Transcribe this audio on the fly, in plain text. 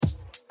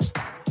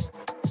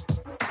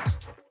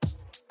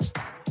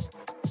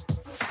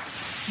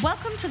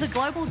Welcome to the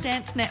Global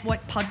Dance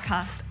Network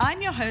podcast.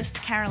 I'm your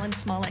host, Carolyn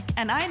Smolik,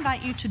 and I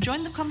invite you to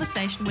join the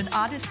conversation with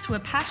artists who are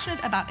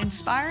passionate about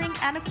inspiring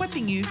and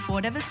equipping you for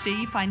whatever sphere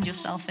you find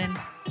yourself in.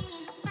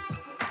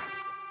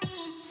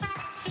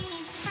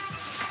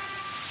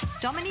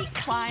 Dominique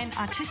Klein,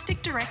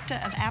 Artistic Director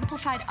of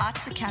Amplified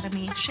Arts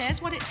Academy,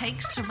 shares what it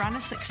takes to run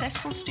a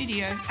successful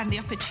studio and the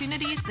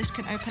opportunities this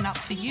can open up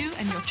for you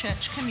and your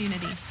church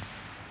community.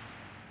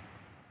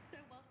 So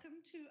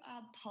welcome to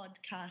our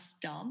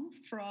podcast, Dom,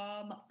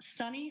 from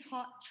sunny,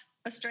 hot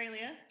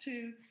Australia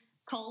to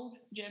cold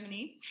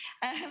Germany.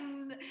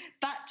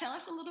 But tell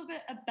us a little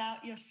bit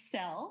about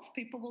yourself.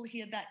 People will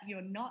hear that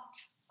you're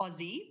not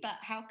Aussie, but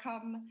how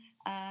come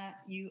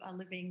you are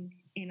living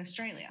in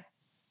Australia?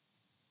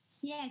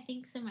 Yeah,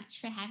 thanks so much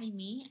for having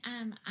me.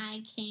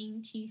 I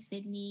came to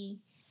Sydney,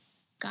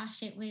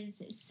 it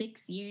was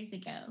 6 years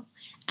ago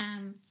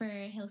for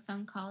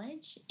Hillsong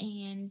College,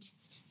 and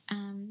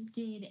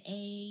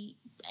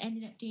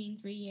ended up doing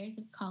 3 years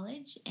of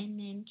college, and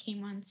then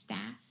came on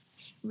staff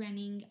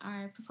running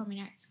our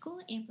performing arts school,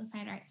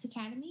 Amplified Arts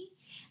Academy.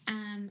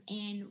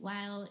 And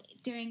while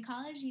during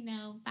college,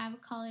 Bible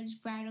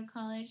college, bridal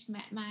college,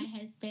 met my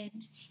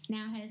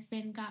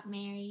husband, got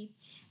married,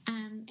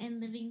 and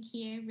living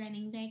here,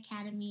 running the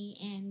academy.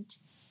 And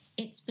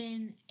it's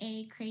been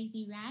a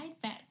crazy ride,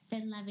 but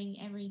been loving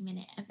every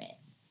minute of it.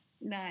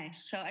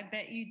 Nice. So I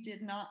bet you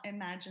did not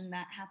imagine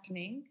that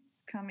happening,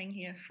 coming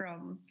here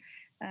from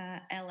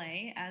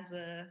LA as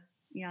a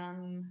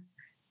young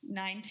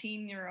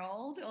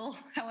 19-year-old or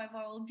however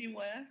old you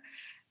were.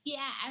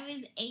 Yeah, I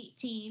was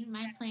 18.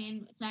 My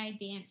plan, so I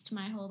danced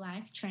my whole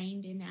life,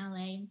 trained in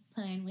LA.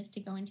 Plan was to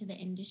go into the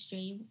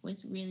industry,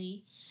 was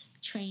really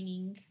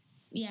training,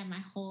 my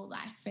whole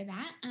life for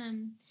that.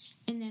 And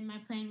then my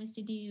plan was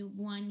to do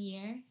 1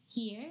 year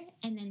here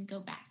and then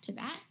go back to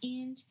that.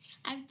 And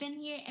I've been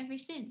here ever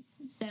since.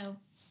 So,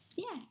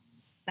 yeah.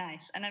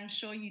 Nice. And I'm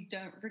sure you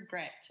don't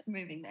regret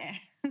moving there.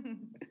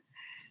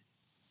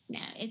 No,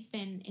 it's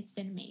been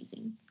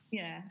amazing.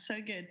 Yeah, so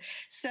good.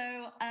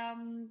 So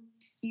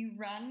you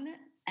run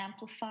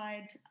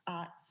Amplified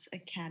Arts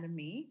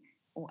Academy,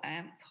 or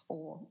AMP,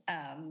 or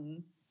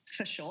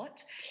for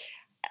short.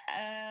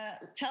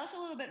 Tell us a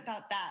little bit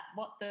about that,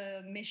 what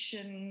the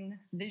mission,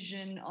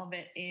 vision of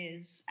it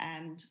is,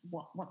 and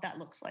what that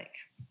looks like.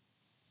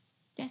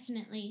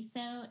 Definitely.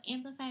 So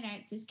Amplified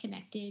Arts is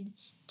connected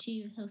to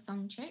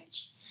Hillsong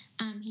Church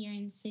here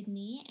in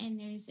Sydney, and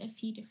there's a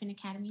few different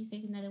academies.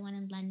 There's another one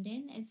in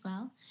London as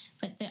well,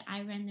 but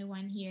I run the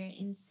one here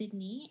in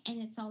Sydney,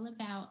 and it's all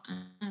about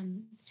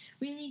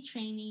really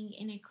training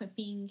and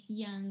equipping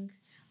young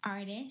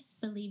artists,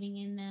 believing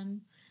in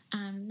them,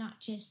 not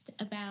just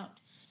about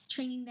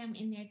training them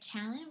in their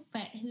talent,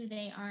 but who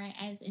they are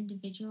as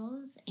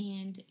individuals,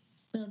 and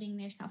building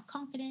their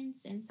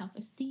self-confidence and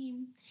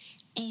self-esteem.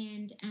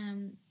 And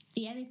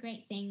the other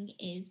great thing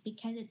is,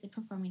 because it's a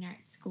performing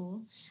arts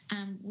school,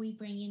 we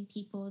bring in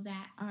people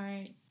that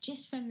are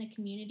just from the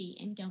community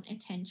and don't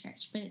attend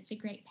church, but it's a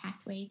great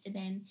pathway to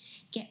then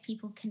get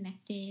people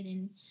connected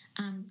and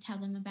tell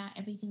them about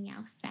everything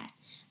else that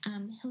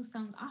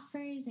Hillsong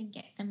offers and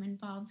get them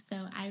involved.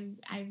 So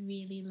I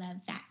really love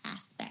that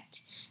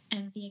aspect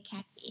of the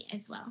academy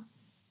as well.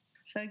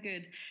 So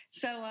good.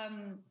 So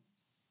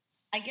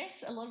I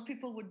guess a lot of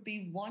people would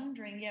be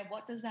wondering,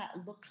 what does that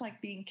look like,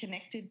 being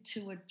connected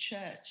to a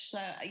church? So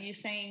are you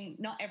saying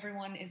not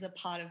everyone is a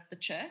part of the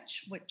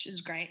church, which is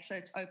great, so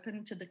it's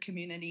open to the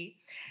community.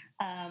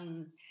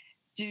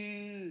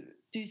 Do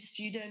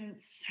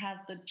students have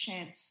the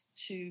chance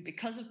to,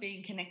 because of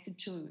being connected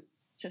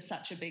to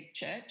such a big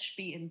church,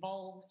 be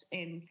involved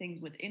in things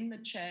within the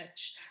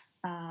church?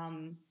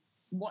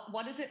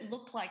 What does it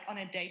look like on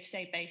a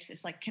day-to-day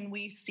basis? Like, can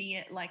we see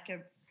it like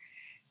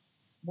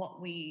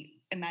what we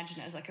imagine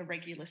as like a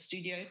regular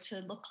studio to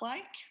look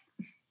like?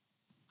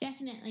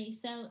 Definitely.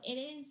 So it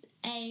is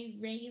a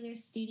regular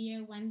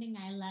studio. One thing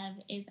I love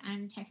is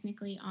I'm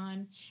technically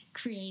on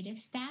creative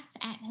staff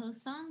at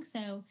Hillsong.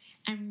 So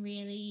I'm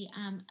really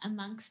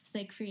amongst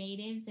the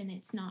creatives, and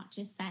it's not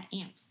just that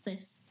AMP's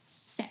this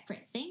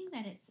separate thing,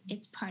 that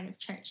it's part of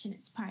church, and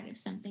it's part of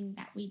something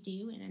that we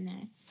do, and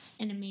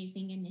an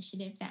amazing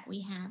initiative that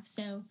we have.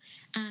 So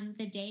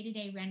the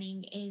day-to-day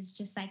running is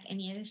just like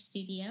any other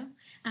studio.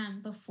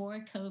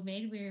 Before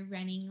COVID, we were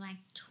running like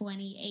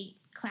 28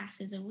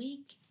 classes a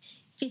week,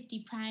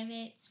 50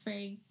 privates for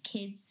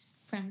kids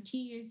from 2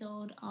 years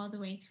old all the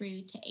way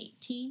through to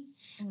 18.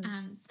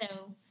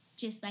 So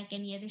just like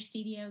any other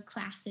studio,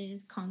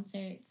 classes,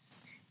 concerts,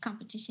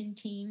 competition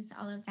teams,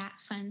 all of that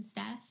fun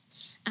stuff.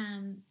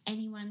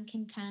 Anyone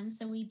can come.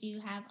 So we do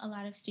have a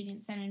lot of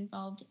students that are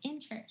involved in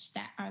church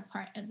that are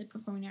part of the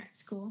Performing Arts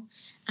School.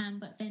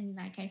 But then,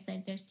 like I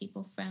said, there's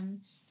people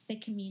from the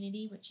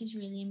community, which is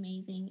really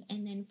amazing.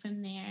 And then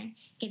from there,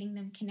 getting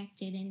them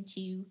connected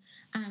into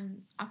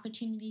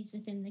opportunities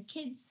within the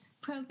kids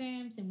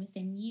programs and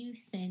within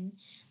youth, and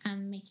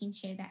making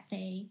sure that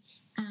they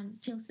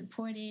feel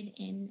supported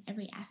in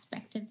every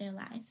aspect of their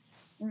lives.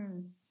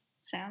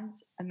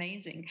 Sounds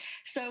amazing.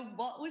 So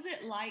what was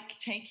it like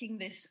taking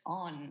this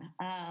on?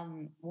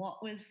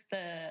 What was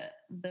the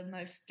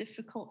most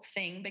difficult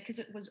thing? Because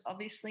it was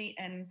obviously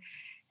an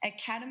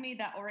academy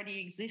that already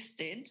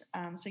existed,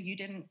 so you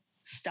didn't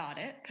start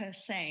it per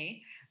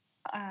se,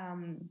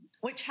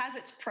 which has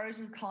its pros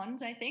and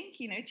cons, I think,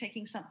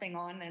 taking something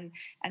on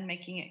and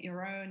making it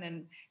your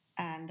own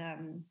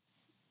and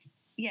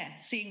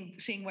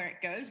seeing where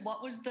it goes.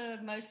 What was the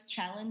most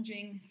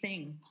challenging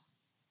thing?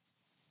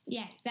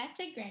 Yeah, that's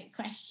a great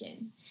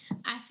question.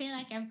 I feel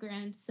like I've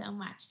grown so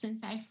much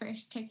since I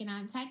first took it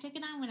on. So I took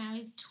it on when I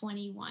was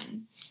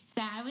 21.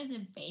 So I was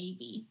a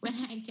baby when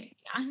I took it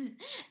on,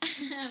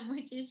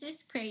 which is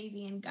just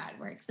crazy. And God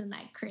works in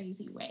like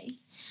crazy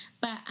ways.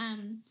 But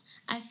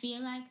I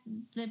feel like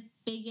the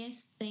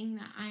biggest thing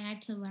that I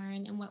had to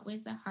learn and what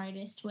was the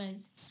hardest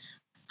was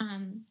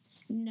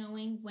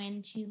knowing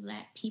when to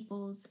let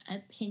people's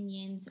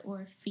opinions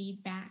or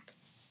feedback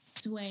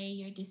sway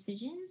your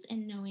decisions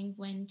and knowing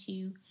when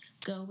to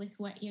go with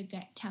what your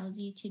gut tells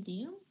you to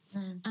do.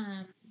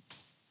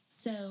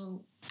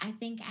 So I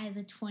think as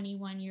a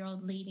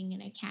 21-year-old leading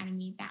an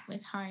academy, that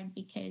was hard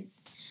because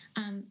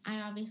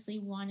I obviously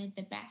wanted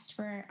the best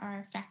for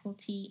our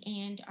faculty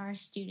and our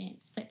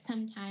students. But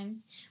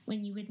sometimes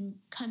when you would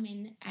come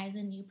in as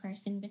a new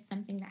person with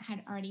something that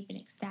had already been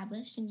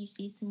established and you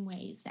see some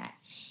ways that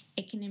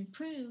it can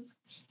improve,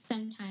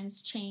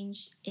 sometimes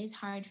change is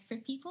hard for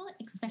people,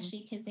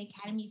 especially because the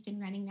academy's been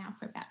running now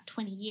for about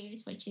 20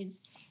 years, which is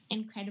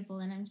incredible.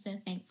 And I'm so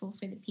thankful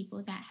for the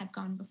people that have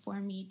gone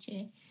before me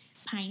to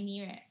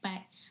pioneer it.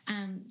 But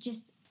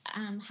just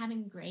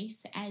having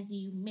grace as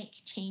you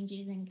make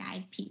changes and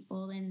guide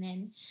people, and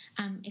then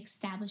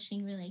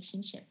establishing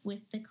relationship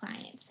with the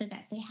client so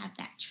that they have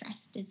that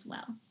trust as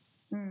well.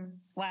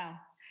 Wow.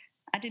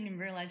 I didn't even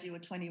realize you were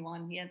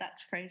 21. Yeah,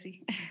 that's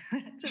crazy.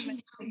 That's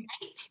amazing.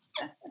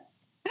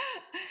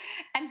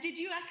 And did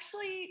you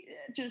actually,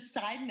 just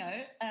side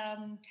note,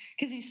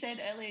 because you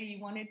said earlier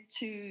you wanted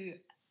to,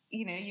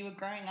 you were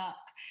growing up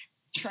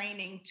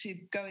training to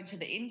go into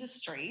the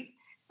industry,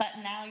 but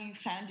now you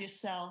found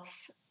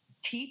yourself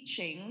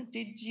teaching.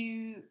 Did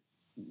you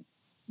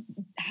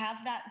have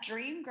that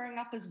dream growing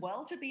up as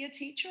well to be a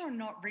teacher, or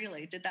not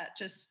really? Did that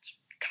just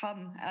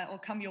come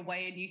your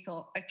way and you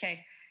thought,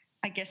 okay,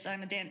 I guess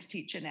I'm a dance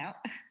teacher now?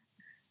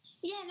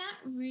 Yeah,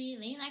 not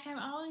really. Like, I've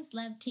always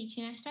loved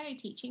teaching. I started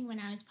teaching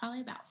when I was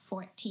probably about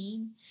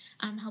 14,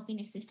 helping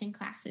assist in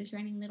classes,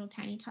 running little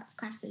tiny tots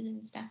classes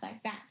and stuff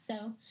like that.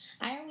 So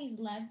I always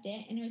loved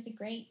it, and it was a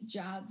great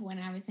job when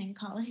I was in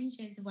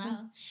college as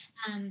well.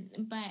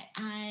 But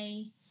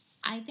I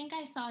think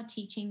I saw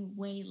teaching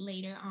way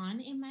later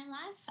on in my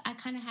life. I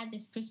kind of had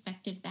this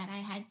perspective that I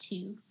had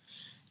to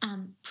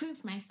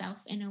prove myself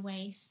in a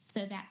way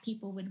so that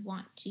people would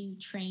want to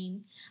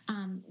train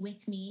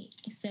with me.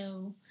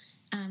 So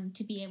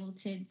to be able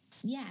to,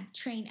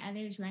 train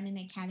others, run an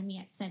academy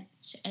at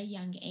such a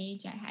young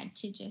age, I had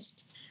to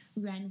just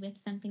run with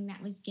something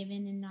that was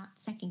given and not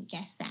second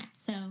guess that.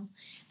 So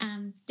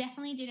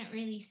definitely didn't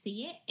really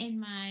see it in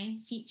my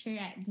future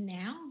at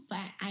now,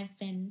 but I've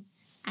been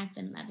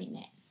loving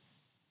it.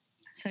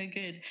 So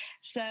good.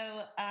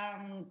 So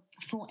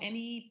for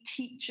any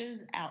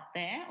teachers out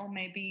there, or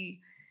maybe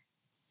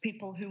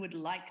people who would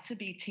like to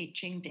be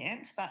teaching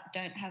dance but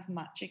don't have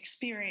much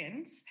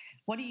experience,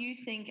 what do you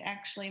think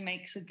actually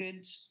makes a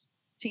good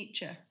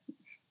teacher?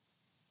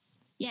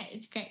 Yeah,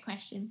 it's a great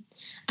question.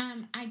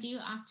 I do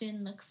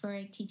often look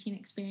for teaching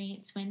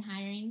experience when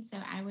hiring, so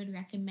I would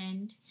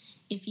recommend,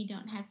 if you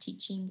don't have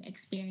teaching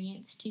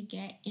experience, to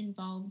get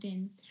involved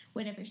in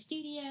whatever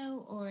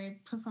studio or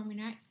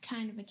performing arts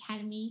kind of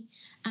academy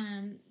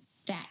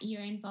that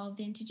you're involved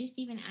in, to just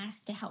even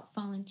ask to help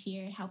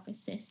volunteer, help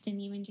assist,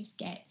 and even just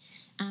get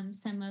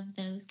some of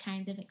those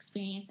kinds of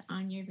experience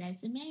on your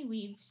resume.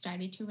 We've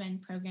started to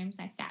run programs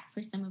like that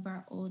for some of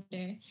our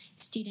older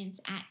students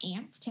at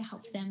AMP to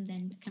help them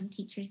then become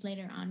teachers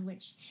later on,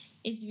 which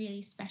is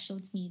really special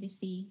to me to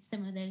see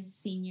some of those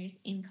seniors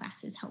in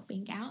classes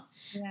helping out.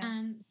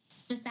 Yeah.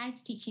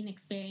 Besides teaching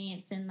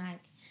experience and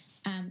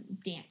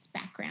dance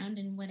background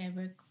and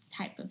whatever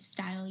type of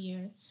style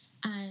you're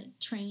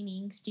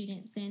training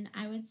students in,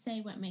 I would say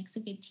what makes a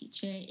good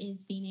teacher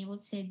is being able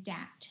to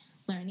adapt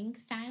learning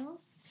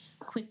styles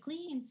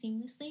quickly and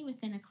seamlessly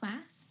within a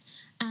class.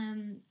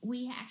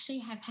 We actually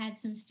have had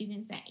some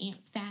students at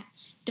AMP that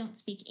don't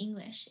speak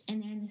English,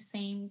 and they're in the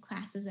same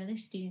class as other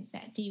students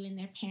that do, and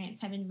their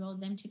parents have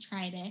enrolled them to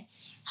try to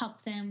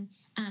help them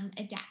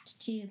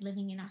adapt to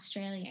living in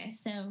Australia.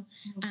 So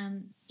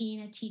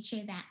being a teacher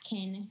that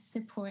can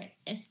support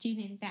a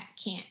student that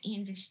can't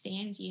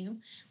understand you,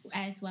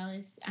 as well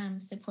as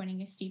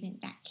supporting a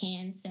student that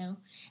can. So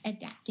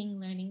adapting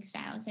learning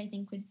styles, I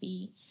think, would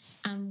be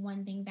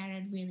one thing that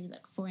I'd really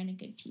look for in a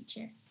good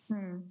teacher.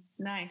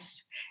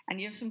 Nice.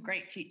 And you have some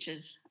great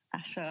teachers,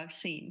 so I've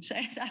seen. So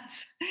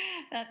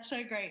that's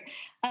so great.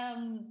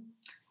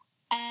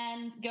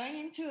 And going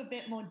into a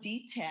bit more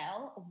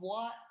detail,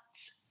 what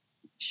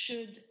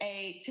should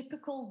a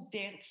typical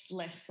dance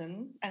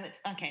lesson, and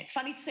it's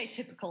funny to say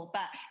typical,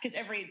 but because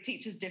every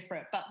teacher's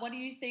different, but what do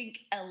you think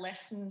a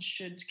lesson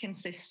should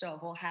consist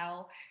of, or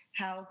how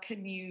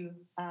can you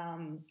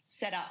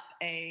set up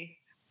a,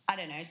 I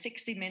don't know,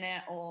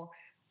 60-minute or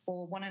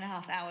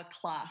 1.5 hour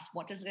class?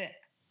 What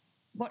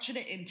should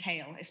it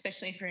entail,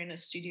 especially if you're in a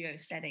studio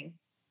setting?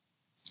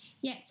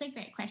 Yeah, it's a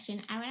great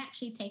question. I would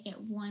actually take it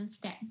one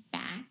step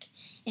back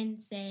and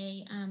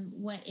say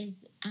what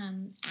is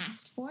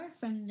asked for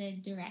from the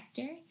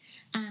director.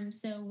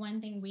 So one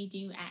thing we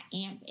do at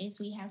AMP is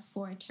we have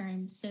 4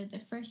 terms. So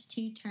the first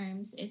 2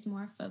 terms is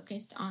more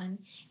focused on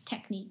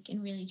technique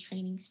and really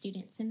training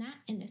students in that.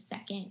 And the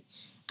second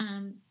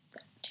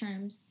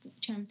term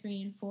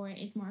 3 and 4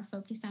 is more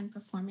focused on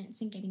performance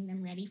and getting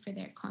them ready for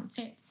their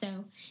concert.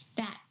 So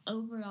that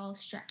overall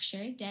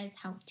structure does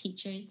help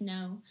teachers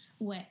know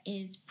what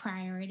is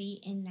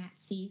priority in that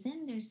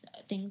season. There's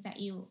things that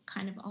you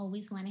kind of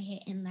always want to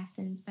hit in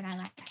lessons, but I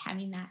like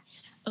having that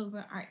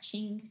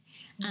overarching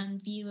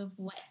view of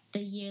what the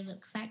year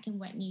looks like and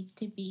what needs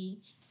to be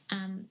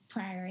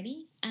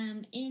priority.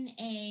 In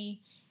a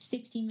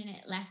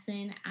 60-minute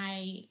lesson,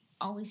 I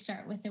always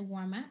start with a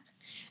warm-up.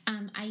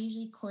 I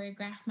usually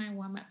choreograph my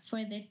warm-up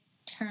for the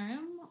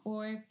term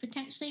or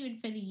potentially even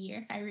for the year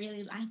if I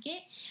really like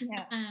it.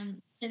 Yeah.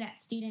 So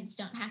that students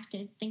don't have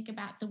to think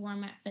about the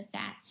warm-up, but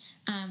that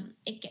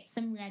it gets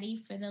them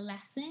ready for the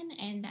lesson,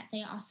 and that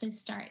they also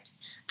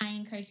I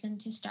encourage them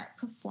to start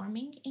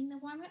performing in the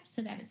warm-up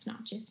so that it's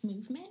not just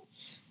movement.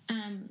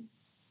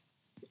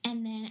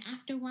 And then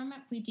after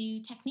warm-up, we do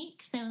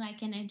technique. So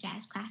like in a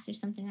jazz class or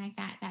something like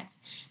that, that's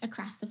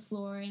across the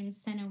floor and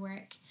center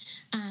work,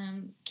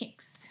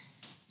 kicks,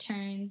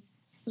 turns,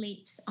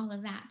 leaps, all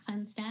of that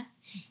fun stuff.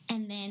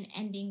 And then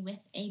ending with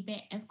a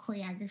bit of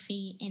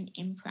choreography and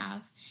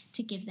improv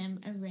to give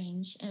them a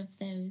range of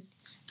those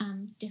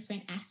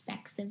different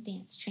aspects of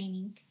dance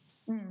training.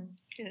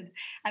 Good.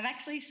 I've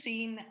actually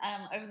seen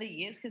over the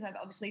years, because I've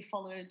obviously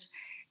followed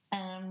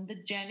the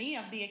journey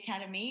of the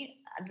Academy,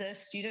 the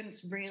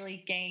students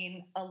really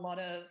gain a lot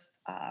of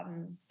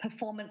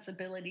performance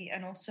ability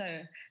and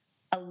also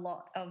a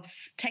lot of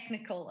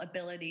technical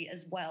ability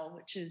as well,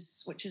 which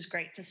is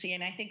great to see.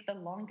 And I think the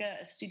longer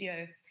a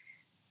studio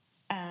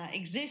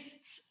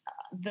exists,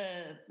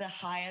 the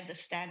higher the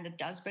standard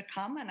does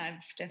become. And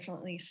I've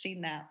definitely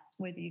seen that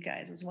with you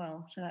guys as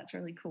well. So that's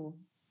really cool.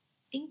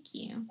 Thank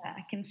you.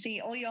 I can see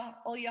all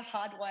your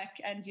hard work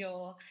and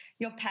your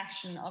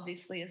passion,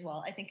 obviously, as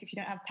well. I think if you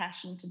don't have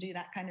passion to do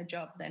that kind of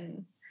job,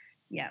 then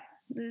yeah,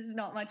 there's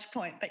not much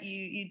point. But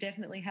you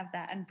definitely have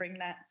that and bring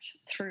that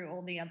through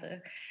all the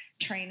other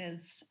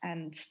trainers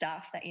and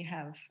staff that you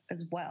have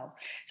as well.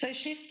 So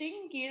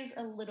shifting gears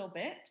a little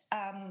bit,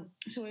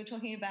 so we were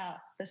talking about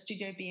the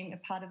studio being a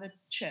part of a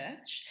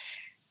church.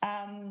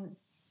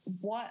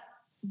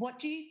 What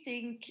do you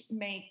think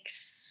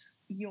makes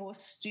your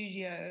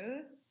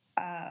studio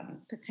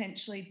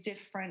potentially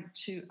different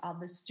to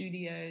other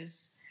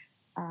studios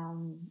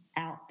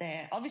out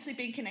there? Obviously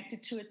being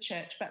connected to a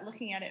church, but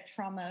looking at it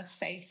from a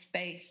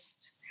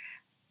faith-based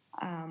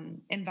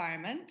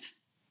environment,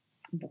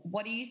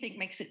 what do you think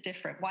makes it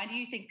different? Why do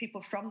you think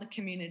people from the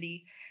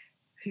community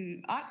who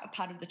aren't a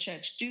part of the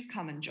church do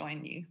come and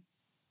join you?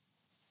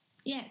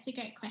 Yeah, it's a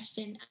great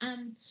question.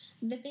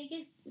 The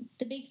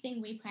big thing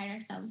we pride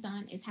ourselves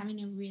on is having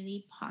a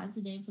really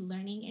positive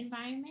learning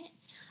environment,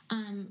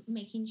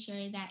 making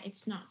sure that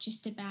it's not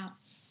just about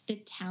the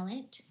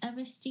talent of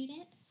a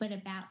student, but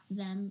about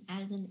them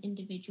as an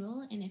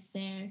individual, and if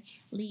they're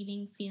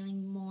leaving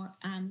feeling more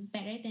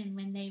better than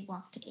when they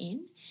walked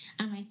in.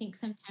 I think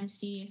sometimes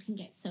studios can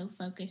get so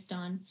focused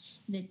on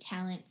the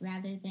talent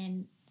rather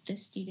than the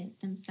student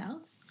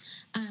themselves.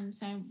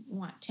 So I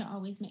want to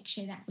always make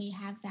sure that we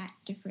have that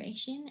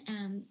differentiation.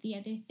 The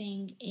other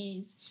thing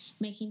is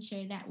making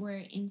sure that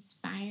we're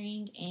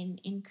inspiring and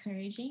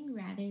encouraging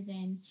rather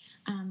than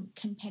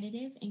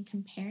competitive and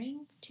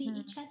comparing to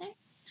each other.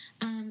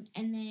 And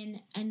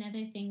then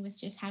another thing with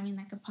just having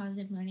like a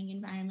positive learning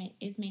environment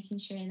is making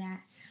sure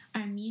that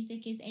our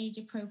music is age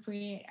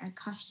appropriate, our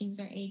costumes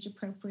are age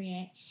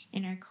appropriate,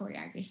 and our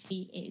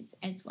choreography is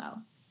as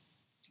well.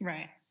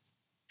 Right.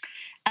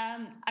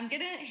 I'm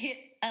going to hit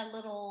a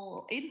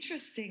little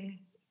interesting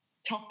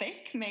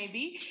topic,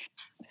 maybe.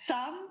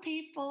 Some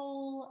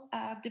people,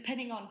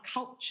 depending on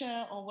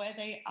culture or where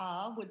they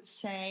are, would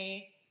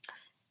say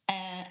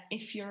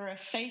if you're a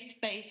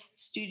faith-based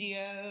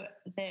studio,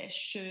 there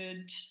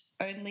should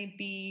only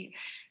be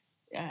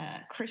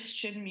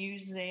Christian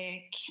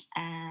music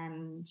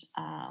and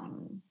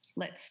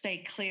let's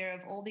stay clear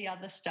of all the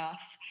other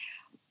stuff,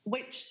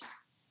 which,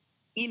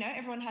 you know,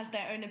 everyone has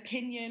their own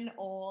opinion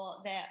or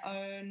their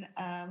own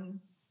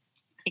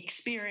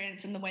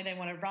experience in the way they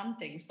want to run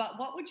things. But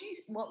what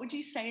would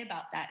you say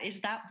about that?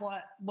 Is that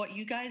what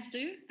you guys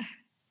do?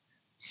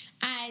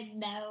 I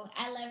know.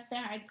 I love the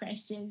hard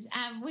questions.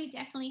 We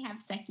definitely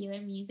have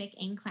secular music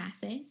in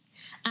classes.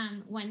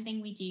 One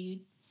thing we do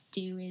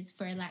do is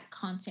for like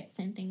concerts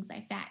and things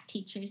like that,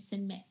 teachers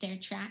submit their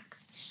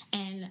tracks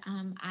and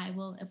I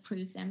will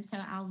approve them. So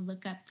I'll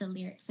look up the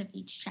lyrics of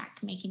each track,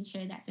 making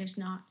sure that there's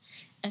not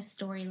a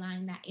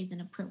storyline that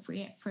isn't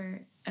appropriate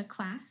for a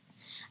class.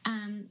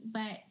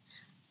 But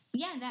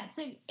yeah,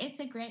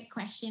 it's a great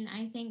question.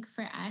 I think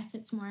for us,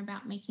 it's more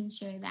about making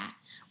sure that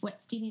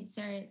what students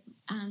are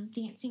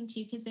dancing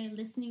to, because they're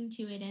listening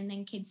to it and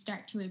then kids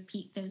start to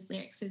repeat those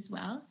lyrics as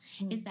well,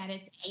 is that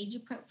it's age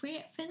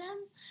appropriate for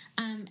them.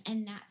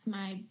 And that's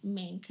my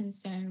main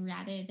concern,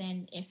 rather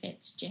than if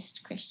it's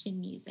just Christian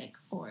music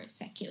or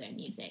secular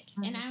music.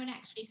 And I would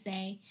actually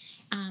say,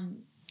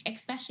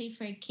 especially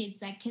for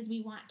kids, like, because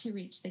we want to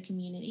reach the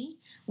community,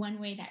 one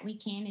way that we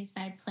can is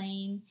by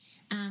playing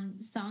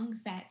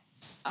songs that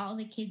all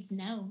the kids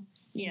know,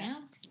 you know?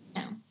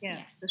 No.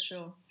 Yeah, for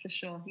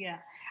sure. Yeah.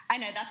 I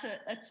know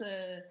that's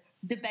a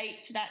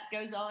debate that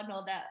goes on,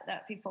 or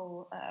that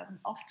people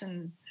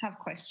often have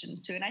questions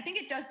to. And I think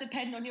it does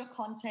depend on your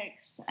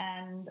context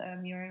and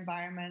your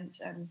environment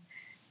and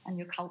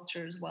your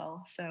culture as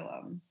well. So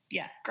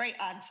great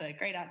answer.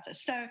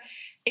 So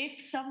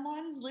if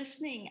someone's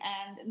listening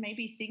and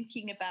maybe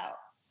thinking about,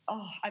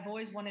 I've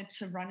always wanted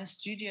to run a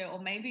studio, or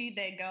maybe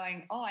they're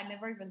going, I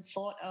never even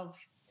thought of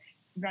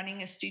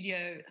running a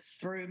studio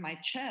through my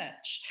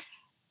church,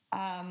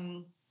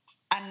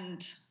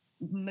 and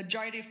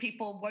majority of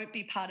people won't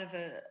be part of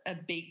a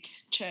big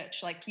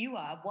church like you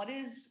are. What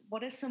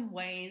are some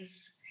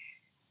ways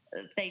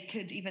they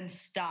could even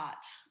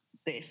start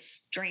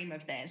this dream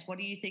of theirs? What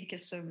do you think are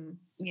some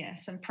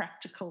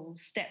practical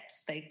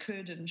steps they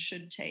could and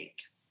should take?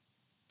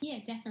 Yeah,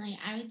 definitely.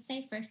 I would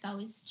say first,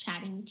 always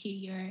chatting to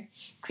your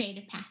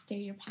creative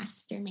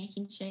pastor,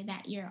 making sure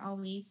that you're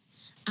always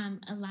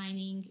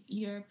aligning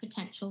your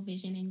potential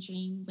vision and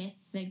dream with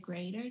the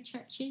greater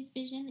church's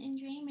vision and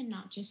dream, and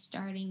not just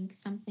starting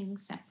something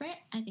separate.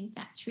 I think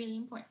that's really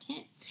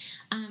important.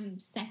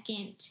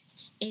 Second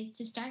is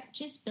to start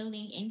just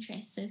building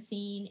interest. So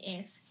seeing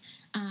if,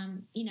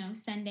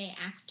 Sunday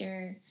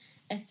after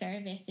a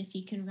service, if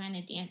you can run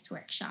a dance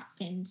workshop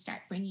and start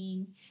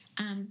bringing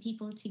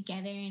people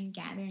together and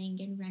gathering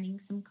and running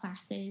some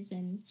classes,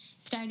 and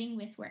starting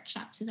with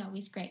workshops is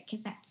always great,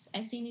 because that's,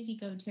 as soon as you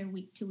go to a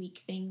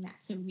week-to-week thing,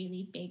 that's a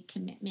really big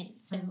commitment.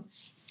 So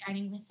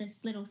starting with this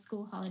little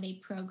school holiday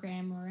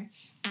program or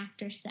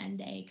after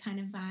Sunday kind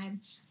of vibe,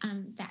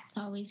 that's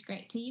always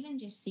great to even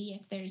just see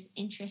if there's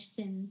interest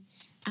in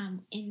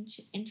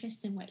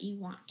what you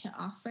want to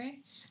offer.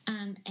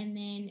 And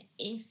then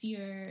if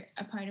you're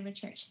a part of a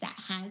church that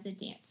has a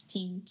dance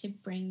team, to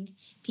bring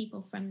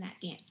people from that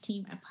dance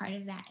team a part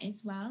of that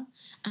as well,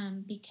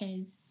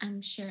 because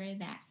I'm sure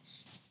that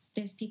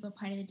there's people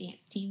part of the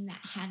dance team that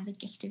have the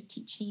gift of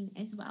teaching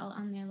as well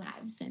on their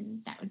lives, and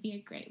that would be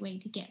a great way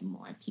to get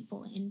more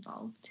people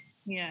involved.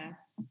 Yeah,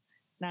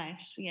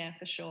 nice. Yeah,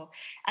 for sure.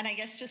 And I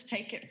guess just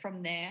take it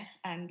from there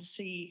and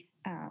see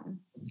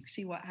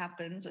what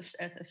happens.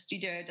 A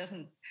studio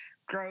doesn't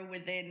grow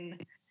within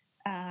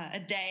a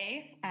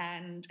day,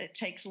 and it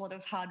takes a lot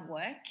of hard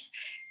work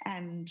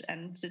and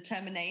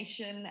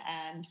determination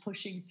and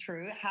pushing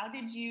through. How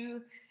did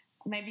you?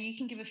 Maybe you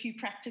can give a few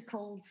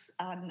practicals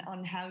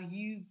on how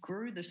you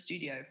grew the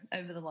studio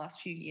over the last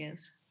few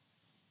years.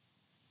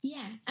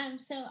 Yeah.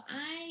 So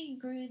I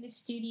grew the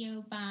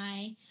studio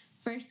by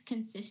first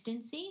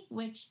consistency,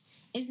 which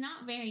is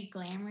not very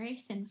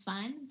glamorous and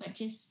fun, but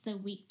just the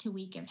week to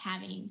week of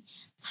having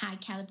high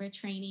caliber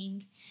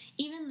training,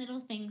 even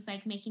little things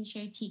like making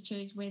sure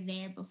teachers were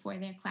there before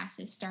their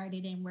classes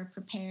started and were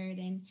prepared,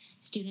 and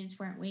students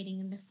weren't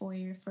waiting in the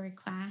foyer for a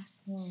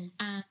class.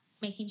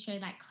 Making sure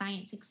that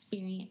clients'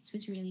 experience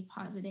was really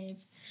positive.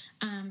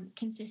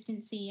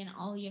 Consistency in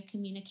all your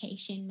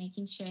communication,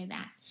 making sure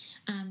that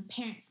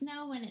parents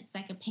know when it's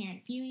like a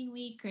parent viewing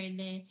week, or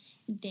the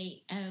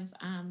date of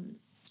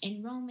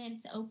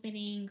enrollments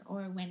opening,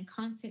 or when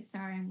concerts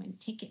are and when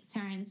tickets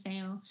are on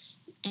sale.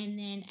 And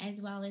then as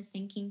well as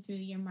thinking through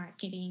your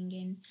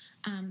marketing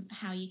and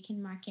how you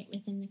can market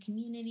within the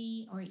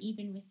community, or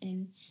even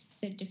within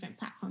the different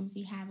platforms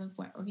you have of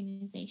what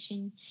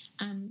organization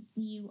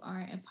you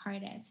are a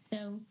part of.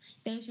 So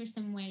those were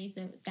some ways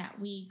that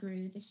we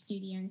grew the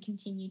studio and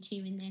continue to.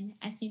 And then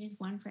as soon as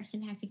one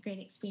person has a great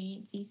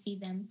experience, you see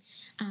them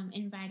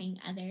inviting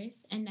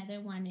others. Another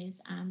one is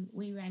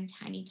we run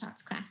Tiny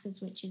Tots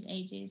classes, which is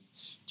ages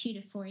 2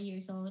 to 4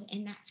 years old.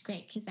 And that's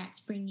great, because that's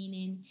bringing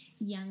in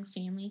young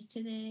families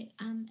to the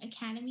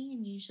academy.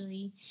 And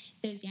usually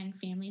those young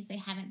families, they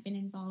haven't been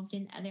involved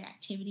in other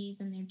activities,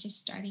 and they're just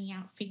starting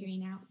out,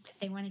 figuring out what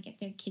they want to get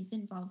their kids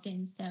involved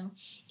in. So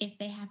if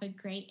they have a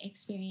great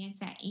experience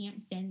at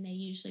AMP, then they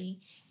usually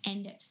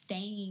end up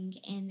staying,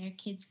 and their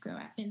kids grow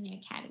up in the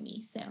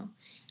academy. So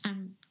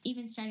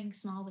even starting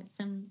small with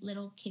some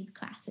little kid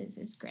classes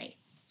is great.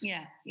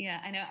 Yeah.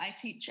 I know I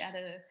teach at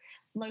a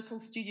local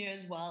studio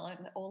as well,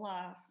 and all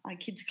our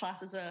kids'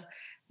 classes are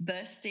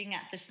bursting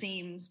at the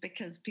seams,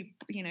 because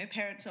people,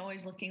 parents are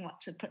always looking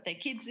what to put their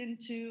kids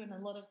into, and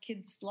a lot of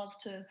kids love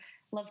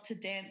to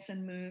dance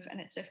and move, and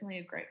it's definitely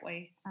a great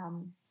way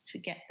to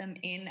get them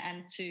in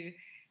and to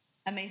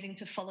amazing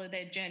to follow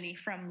their journey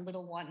from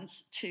little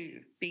ones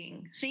to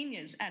being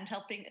seniors and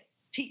helping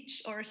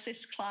teach or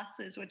assist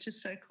classes, which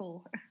is so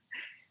cool.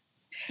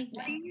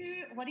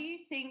 What do you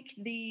think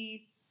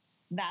the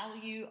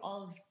value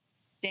of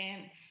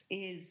dance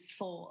is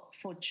for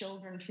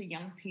children, for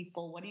young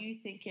people? What do you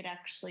think it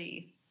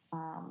actually,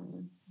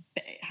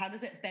 how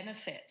does it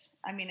benefit?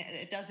 I mean,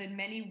 it does in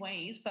many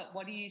ways, but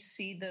what do you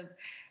see the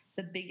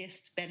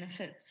biggest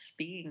benefits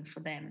being for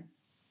them?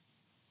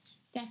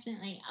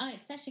 Definitely. Oh,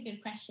 it's such a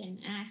good question.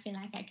 And I feel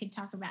like I could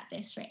talk about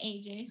this for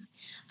ages.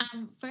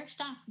 First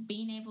off,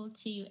 being able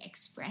to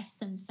express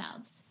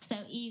themselves. So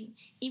even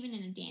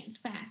in a dance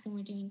class, when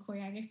we're doing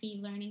choreography,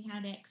 learning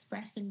how to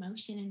express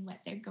emotion and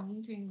what they're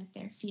going through and what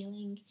they're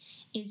feeling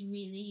is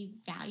really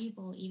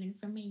valuable, even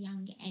from a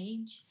young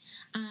age.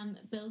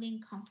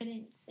 Building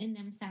confidence in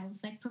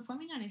themselves, like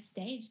performing on a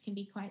stage can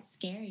be quite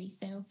scary.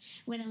 So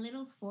when a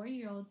little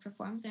 4-year-old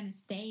performs on a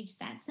stage,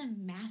 that's a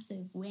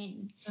massive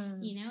win,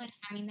 you know, and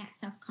having that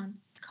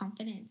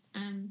self-confidence,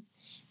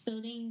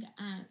 building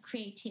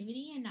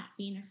creativity and not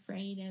being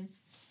afraid of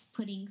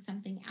putting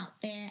something out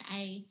there.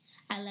 I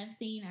love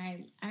seeing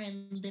our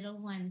little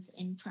ones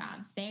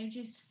improv. They're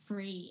just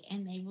free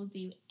and they will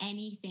do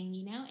anything,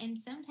 you know. And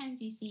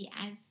sometimes you see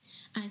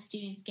as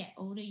students get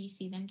older, you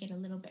see them get a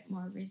little bit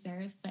more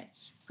reserved, but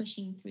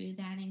pushing through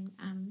that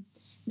and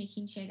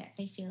making sure that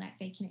they feel like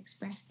they can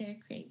express their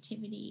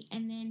creativity.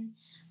 And then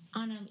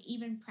on an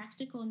even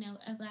practical note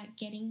of like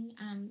getting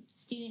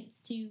students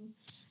to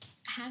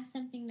have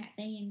something that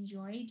they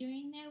enjoy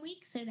during their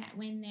week, so that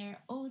when they're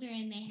older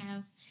and they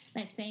have,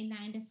 let's say,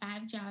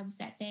 9-to-5 jobs,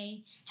 that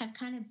they have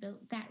kind of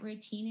built that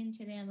routine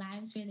into their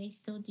lives where they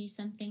still do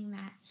something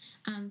that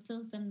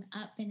fills them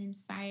up and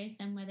inspires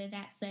them, whether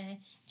that's a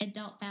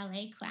adult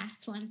ballet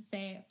class once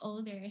they're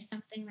older or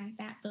something like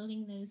that,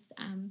 building those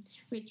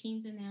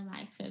routines in their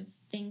life of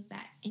things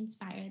that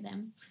inspire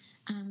them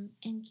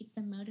and keep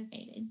them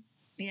motivated.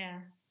 Yeah,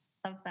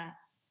 love that.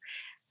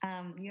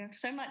 You have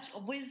so much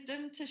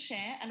wisdom to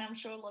share, and I'm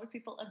sure a lot of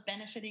people are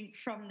benefiting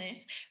from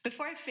this.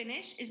 Before I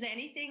finish, is there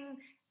anything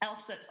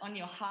else that's on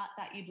your heart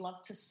that you'd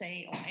love to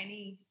say, or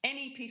any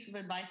piece of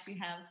advice you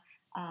have?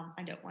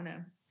 I don't want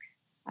to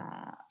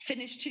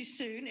finish too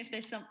soon if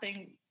there's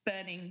something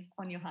burning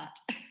on your heart.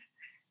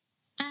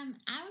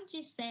 I would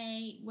just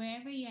say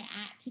wherever you're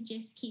at, to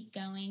just keep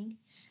going.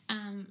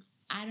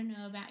 I don't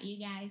know about you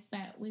guys,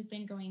 but we've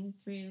been going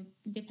through,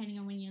 depending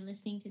on when you're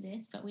listening to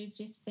this, but we've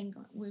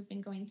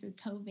been going through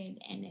COVID,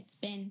 and it's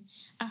been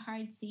a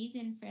hard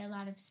season for a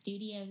lot of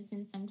studios.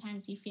 And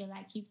sometimes you feel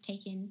like you've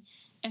taken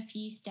a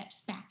few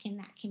steps back, and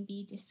that can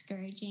be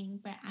discouraging.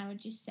 But I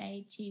would just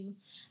say to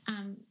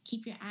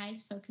keep your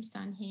eyes focused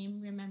on Him.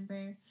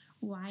 Remember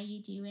why you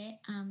do it.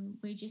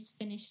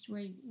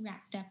 We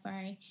wrapped up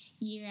our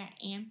year at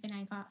AMP, and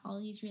I got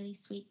all these really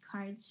sweet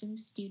cards from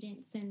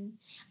students, and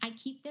I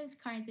keep those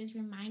cards as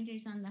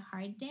reminders on the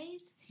hard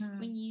days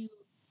when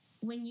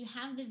you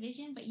have the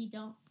vision but you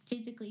don't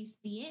physically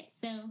see it.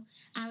 So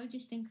I would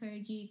just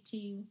encourage you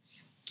to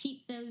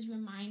keep those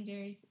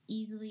reminders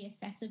easily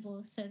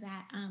accessible so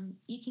that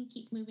you can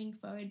keep moving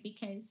forward,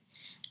 because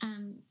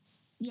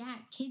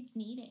kids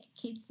need it.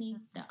 Kids need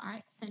the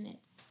arts, and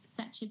it's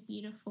such a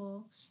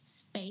beautiful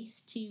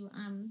space to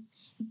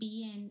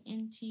be in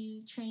and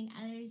to train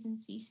others and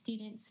see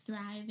students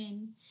thrive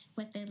in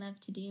what they love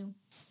to do.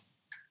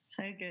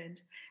 So good.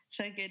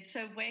 So good.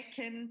 So where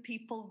can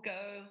people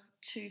go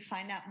to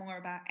find out more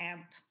about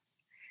AMP?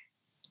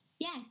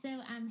 Yeah,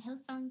 so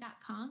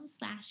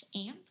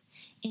hillsong.com/AMP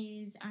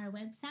is our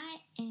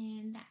website,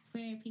 and that's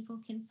where people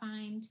can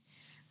find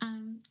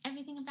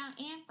everything about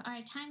AMP,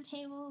 our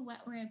timetable,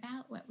 what we're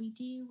about, what we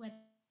do, what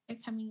are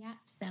coming up.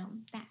 So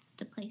that's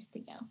the place to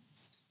go.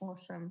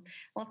 Awesome.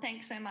 Well,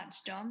 thanks so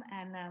much, Dom,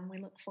 and we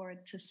look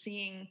forward to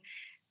seeing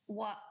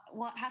what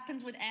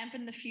happens with AMP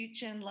in the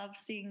future, and love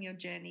seeing your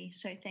journey.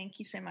 So thank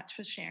you so much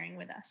for sharing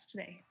with us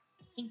today.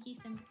 Thank you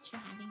so much for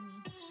having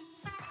me.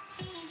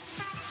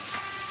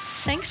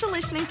 Thanks for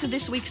listening to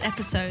this week's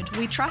episode.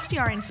 We trust you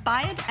are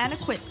inspired and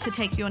equipped to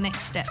take your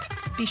next step.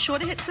 Be sure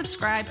to hit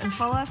subscribe and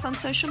follow us on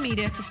social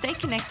media to stay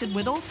connected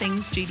with all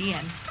things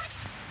GDN.